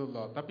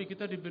Rasulullah, tapi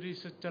kita diberi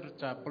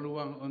secerca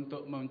peluang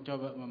untuk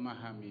mencoba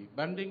memahami.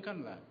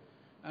 Bandingkanlah,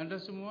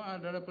 Anda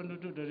semua adalah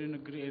penduduk dari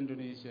negeri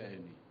Indonesia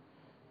ini.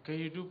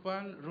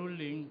 Kehidupan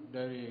ruling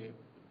dari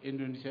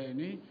Indonesia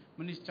ini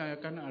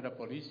meniscayakan ada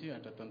polisi,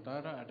 ada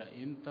tentara, ada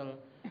intel.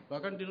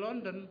 Bahkan di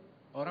London,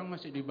 orang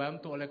masih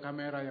dibantu oleh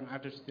kamera yang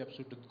ada di setiap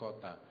sudut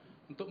kota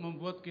untuk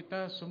membuat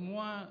kita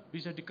semua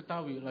bisa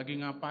diketahui lagi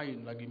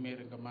ngapain, lagi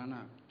miring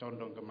kemana,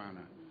 condong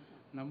kemana.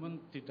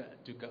 Namun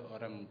tidak juga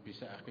orang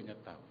bisa akhirnya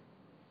tahu.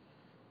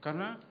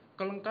 Karena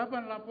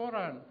kelengkapan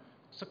laporan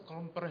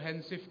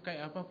sekomprehensif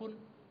kayak apapun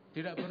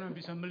tidak pernah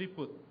bisa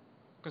meliput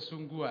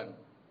kesungguhan,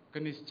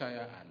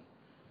 keniscayaan.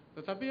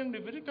 Tetapi yang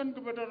diberikan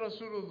kepada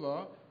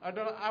Rasulullah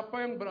adalah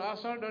apa yang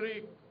berasal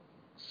dari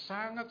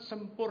sangat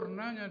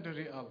sempurnanya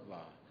dari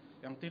Allah,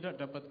 yang tidak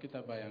dapat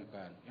kita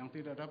bayangkan, yang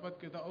tidak dapat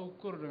kita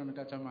ukur dengan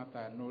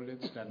kacamata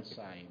knowledge dan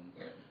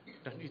sains.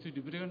 Dan itu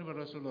diberikan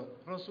kepada Rasulullah.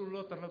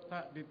 Rasulullah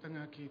terletak di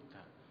tengah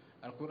kita.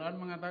 Al-Quran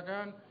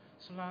mengatakan,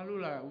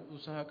 selalulah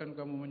usahakan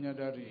kamu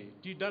menyadari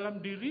di dalam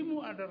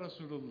dirimu ada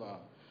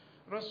Rasulullah.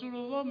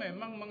 Rasulullah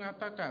memang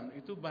mengatakan,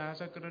 itu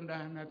bahasa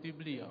kerendahan hati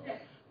beliau,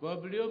 bahwa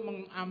beliau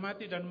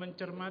mengamati dan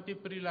mencermati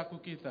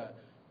perilaku kita.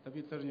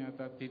 Tapi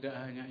ternyata tidak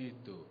hanya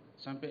itu,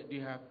 sampai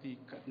di hati,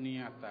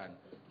 niatan,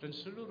 dan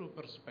seluruh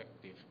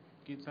perspektif.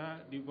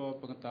 Kita di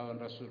bawah pengetahuan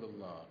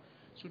Rasulullah.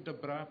 Sudah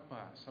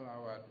berapa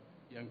selawat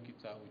yang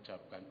kita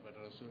ucapkan pada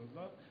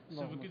Rasulullah?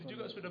 Sebegitu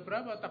juga sudah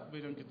berapa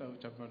takbir yang kita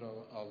ucapkan pada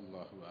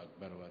Allahu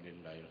Akbar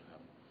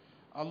walillahilham.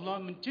 Allah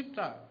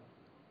mencipta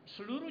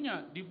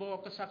seluruhnya di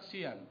bawah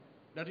kesaksian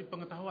dari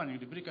pengetahuan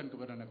yang diberikan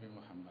kepada Nabi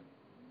Muhammad.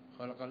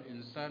 Khalaqal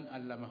insan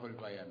 'allamahul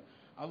bayan.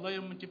 Allah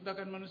yang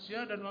menciptakan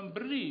manusia dan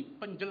memberi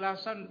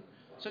penjelasan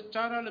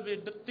secara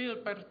lebih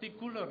detail,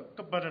 partikular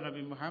kepada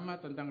Nabi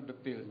Muhammad tentang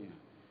detailnya.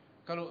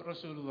 Kalau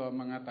Rasulullah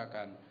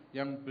mengatakan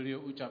yang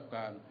beliau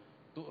ucapkan,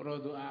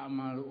 tu'radu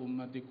a'malu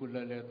ummati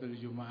kulla lailatul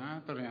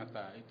jumu'ah,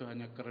 ternyata itu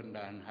hanya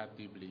kerendahan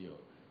hati beliau.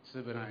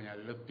 Sebenarnya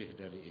lebih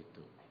dari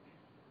itu.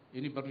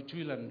 Ini baru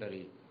cuilan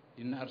dari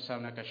inna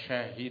arsalnaka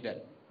syahidan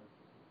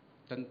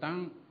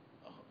tentang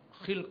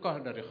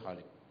khilqah dari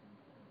Khalik.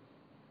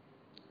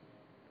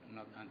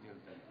 Not until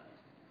 10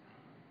 times.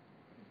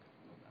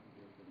 Not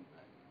until 10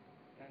 times.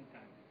 10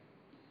 times.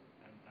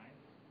 10 times.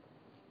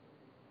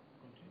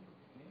 Continue.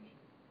 Finish.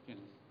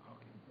 Finish.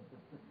 Okay.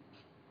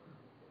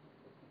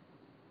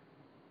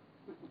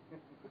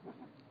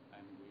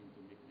 I'm going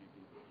to make my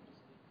people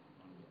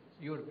understand only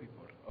this. Your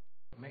people.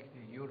 Make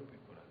your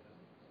people.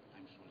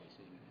 I'm surely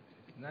saying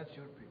it. Not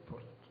your people.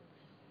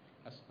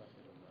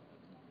 Astaghfirullah.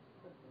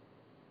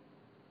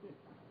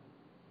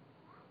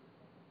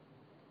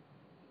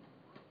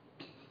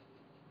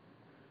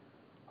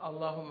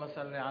 اللهم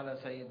صل على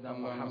سيدنا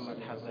محمد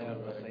حتى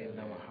يرضى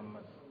سيدنا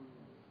محمد.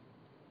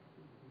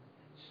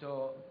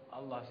 So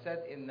Allah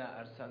said, "Inna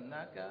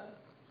arsalnaka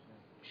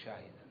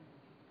shahidan."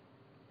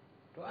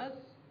 To us,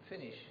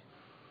 finish.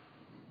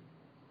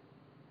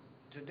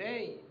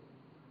 Today,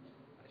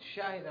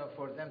 shahidan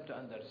for them to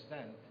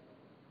understand.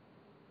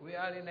 We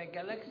are in a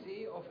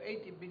galaxy of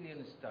 80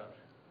 billion stars.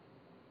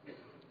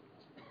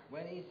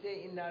 When he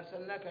say "Inna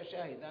arsalnaka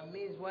shahidan,"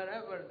 means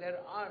wherever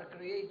there are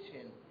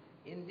creation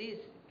in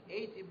these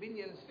 80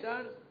 billion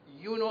stars,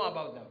 you know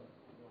about them.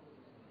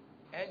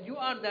 And you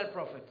are their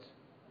prophets.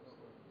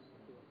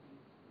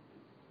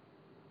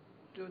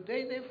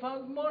 Today they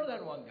found more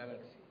than one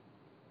galaxy.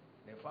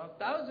 They found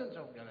thousands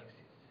of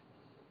galaxies.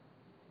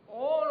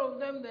 All of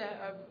them, they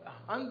have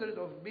hundreds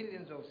of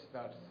billions of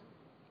stars.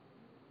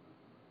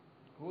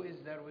 Who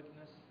is their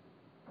witness?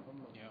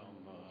 Ya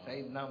Allah.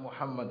 Sayyidina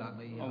Muhammad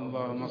alayhi.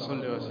 Allahumma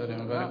salli wa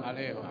sallim wa barik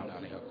alayhi wa ala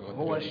alihi wa sahbihi.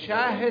 هو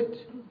الشاهد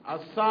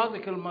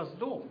الصادق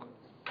المصدوق.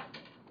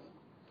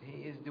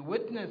 He is the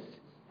witness,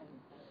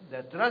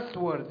 the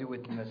trustworthy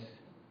witness,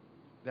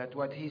 that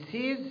what he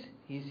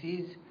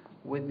sees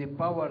with the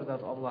power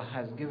that Allah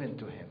has given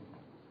to him.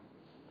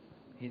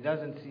 He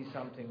doesn't see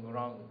something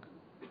wrong.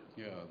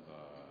 Ya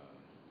Allah.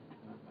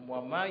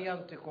 وَمَا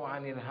يَنْطِقُ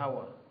عَنِ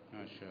الْهَوَى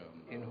Ma sha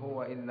Allah. إِنْ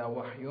هُوَ إِلَّا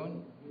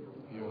وَحْيٌ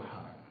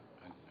Yuha.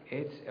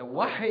 It's a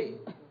wahi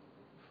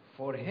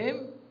for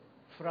him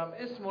from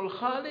Ismul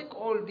Khaliq.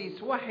 All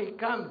this wahi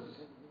comes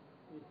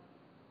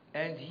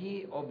and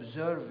he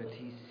observe it,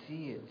 he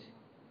see it,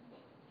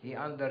 he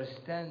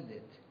understand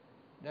it.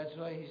 That's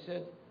why he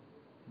said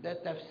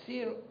that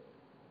tafsir.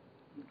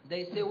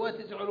 They say, what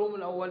is ulum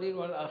al-awwalin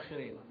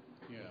wal-akhirin?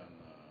 Ya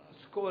Allah.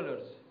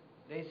 Scholars,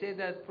 they say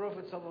that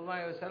Prophet sallallahu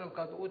alaihi wasallam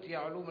قد أوتي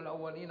علوم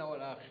الأولين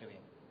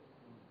والآخرين.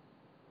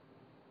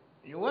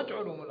 What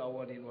علوم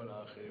الأولين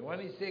والآخرين? When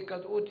he say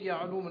قد أوتي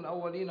علوم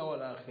الأولين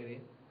والآخرين,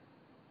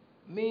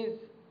 means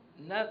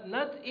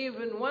not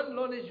even one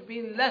knowledge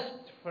being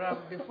left from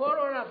before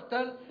or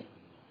after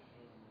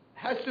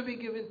has to be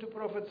given to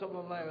Prophet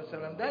sallallahu alaihi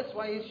wasallam. That's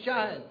why he's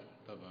shahid.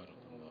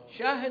 Tabarakallah.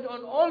 Shahid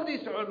on all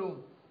these ulum.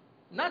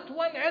 Not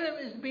one ilm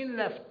is being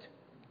left.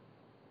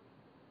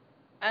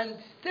 And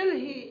still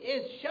he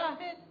is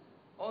shahid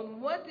on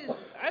what is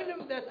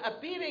ilm that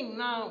appearing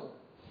now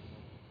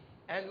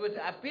and will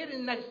appear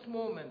in next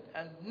moment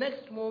and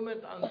next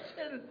moment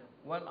until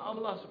when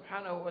Allah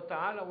subhanahu wa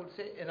ta'ala will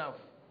say enough.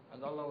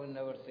 And Allah will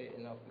never say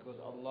enough because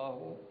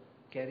Allahu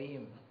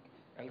Kareem.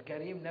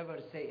 Al-Kareem never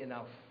say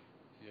enough.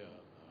 Ya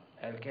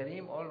Allah.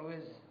 Al-Kareem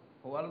always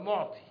huwa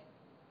al-mu'ti.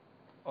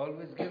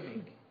 Always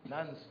giving,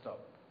 non-stop.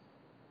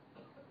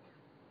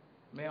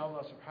 May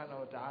Allah subhanahu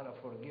wa ta'ala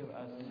forgive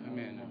us.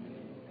 Amen.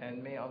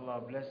 And may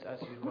Allah bless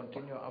us. We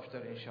continue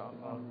after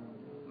inshallah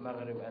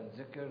Maghrib and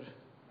Zikr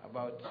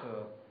about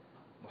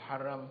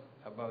Muharram,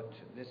 about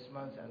this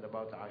month and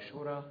about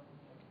Ashura.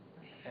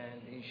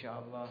 And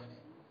inshallah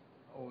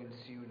we'll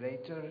see you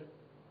later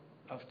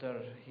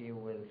after he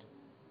will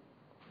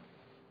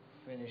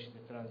finish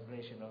the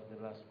translation of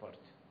the last part.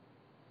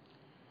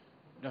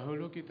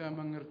 Dahulu kita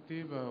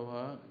mengerti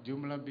bahwa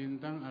jumlah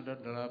bintang ada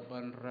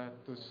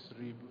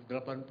 80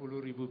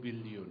 ribu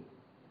bilion.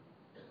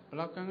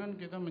 Belakangan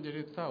kita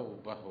menjadi tahu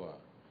bahwa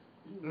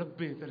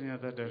lebih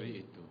ternyata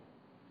dari itu.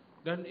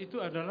 Dan itu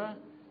adalah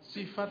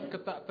sifat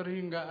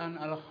ketakterhinggaan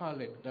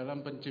Al-Khaliq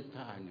dalam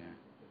penciptaannya.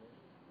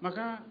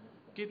 Maka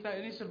kita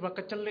ini serba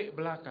kecelik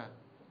belaka.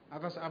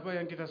 Atas apa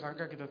yang kita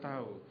sangka kita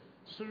tahu.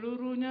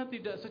 Seluruhnya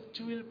tidak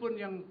secuil pun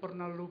yang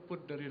pernah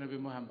luput dari Nabi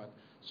Muhammad.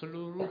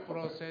 Seluruh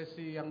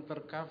prosesi yang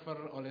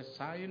tercover oleh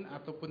sains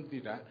ataupun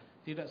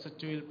tidak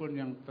secuil pun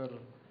yang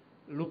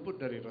terluput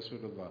dari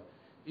Rasulullah.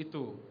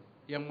 Itu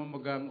yang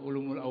memegang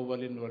ulumul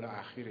awwalin wal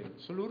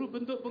akhirin. Seluruh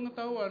bentuk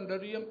pengetahuan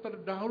dari yang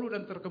terdahulu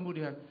dan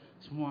terkemudian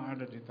semua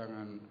ada di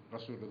tangan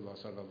Rasulullah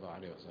sallallahu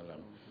alaihi wasallam.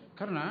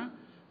 Karena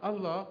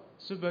Allah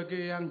sebagai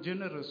yang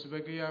generous,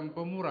 sebagai yang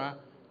pemurah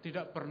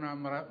tidak pernah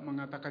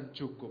mengatakan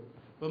cukup.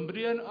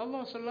 Pemberian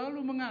Allah selalu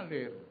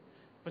mengalir.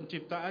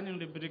 Penciptaan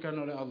yang diberikan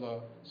oleh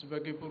Allah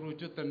sebagai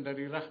perwujudan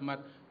dari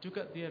rahmat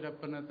juga tiada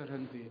pernah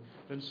terhenti.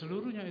 Dan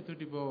seluruhnya itu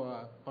di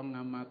bawah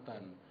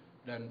pengamatan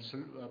dan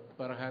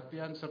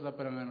perhatian serta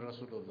pandangan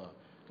Rasulullah.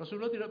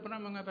 Rasulullah tidak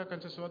pernah mengatakan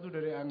sesuatu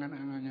dari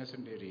angan-angannya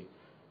sendiri.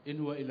 In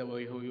huwa illa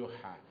wahyun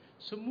yuha.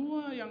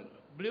 Semua yang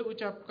beliau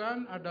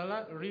ucapkan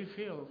adalah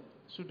reveal,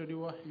 sudah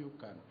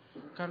diwahyukan.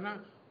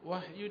 Karena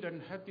wahyu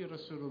dan hati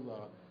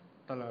Rasulullah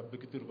telah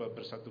begitu rupa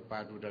bersatu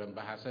padu dalam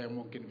bahasa yang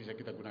mungkin bisa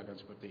kita gunakan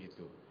seperti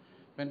itu.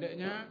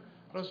 Pendeknya,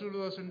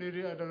 Rasulullah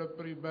sendiri adalah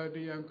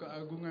pribadi yang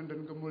keagungan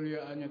dan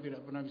kemuliaannya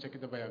tidak pernah bisa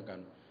kita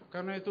bayangkan.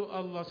 Karena itu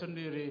Allah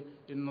sendiri,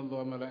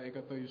 innallaha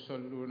malaikatahu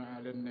yusholluna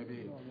 'alan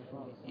nabi.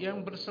 Yang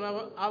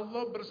berselawat,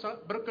 Allah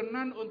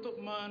berkenan untuk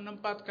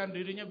menempatkan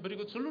dirinya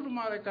berikut seluruh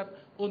malaikat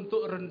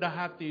untuk rendah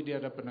hati di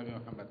hadapan Nabi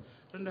Muhammad.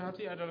 Rendah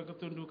hati adalah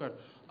ketundukan.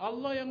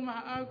 Allah yang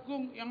Maha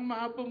Agung, yang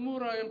Maha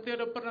Pemurah, yang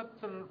tiada pernah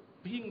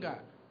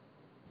terhingga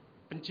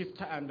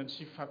penciptaan dan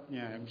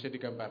sifatnya yang bisa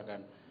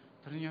digambarkan.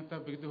 Ternyata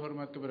begitu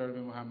hormat kepada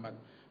Nabi Muhammad.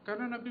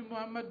 Karena Nabi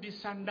Muhammad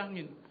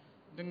disandangin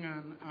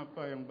dengan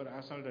apa yang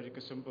berasal dari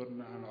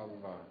kesempurnaan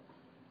Allah.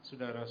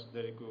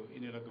 Saudara-saudariku,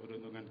 inilah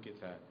keberuntungan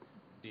kita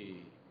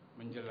di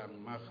menjelang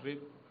maghrib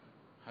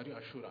hari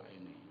Asyura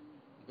ini.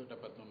 Untuk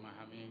dapat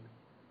memahami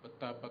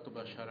betapa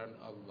kebasyaran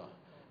Allah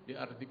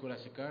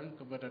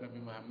diartikulasikan kepada Nabi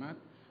Muhammad.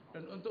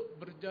 Dan untuk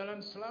berjalan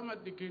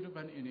selamat di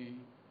kehidupan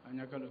ini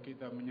hanya kalau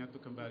kita menyatu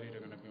kembali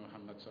dengan Nabi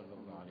Muhammad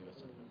sallallahu alaihi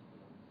wasallam.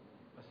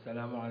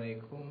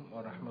 Assalamualaikum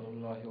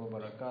warahmatullahi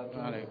wabarakatuh.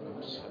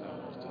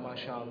 Waalaikumsalam.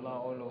 MashaAllah,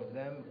 all of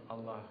them,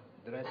 Allah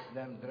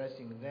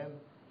dressing them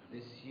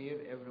this year,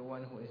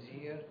 everyone who is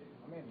here,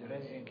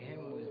 dressing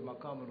him with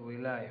maqam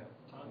al-wilayah.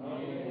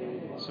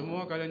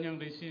 Semua kalian yang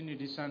di sini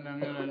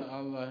disandangi oleh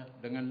Allah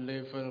dengan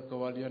level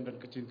kewalian dan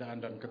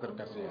kecintaan dan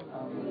keterkasihan.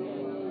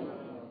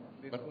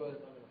 Because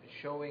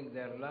showing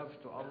their love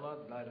to Allah,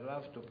 their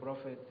love to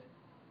Prophet,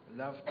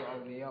 love to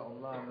awliya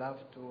Allah,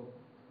 love to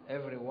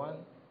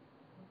everyone,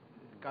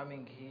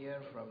 coming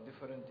here from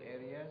different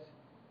areas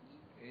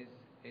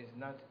is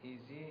not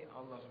easy.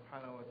 Allah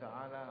subhanahu wa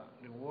ta'ala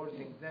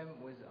rewarding them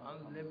with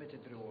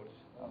unlimited rewards.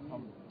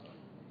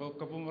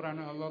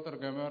 Kepemurahan Allah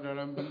tergambar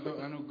dalam bentuk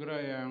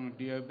anugerah yang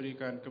Dia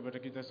berikan kepada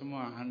kita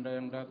semua. Anda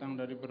yang datang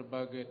dari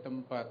berbagai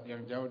tempat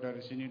yang jauh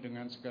dari sini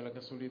dengan segala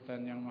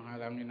kesulitan yang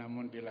menghalangi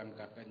namun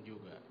dilangkahkan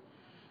juga.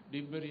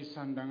 Diberi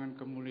sandangan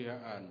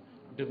kemuliaan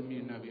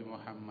demi Nabi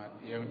Muhammad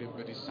yang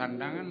diberi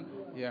sandangan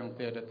yang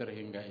tiada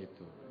terhingga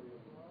itu.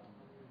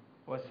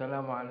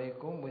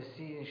 Wassalamualaikum. We'll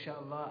see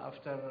inshallah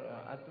after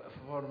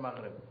for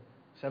Maghrib.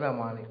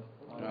 Assalamualaikum.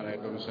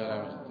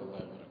 Waalaikumsalam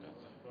warahmatullahi wabarakatuh.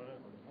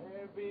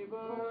 Happy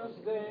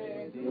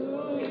birthday to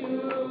you.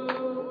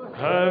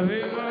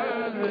 Happy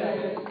birthday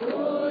to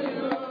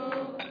you.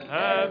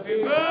 Happy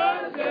birthday.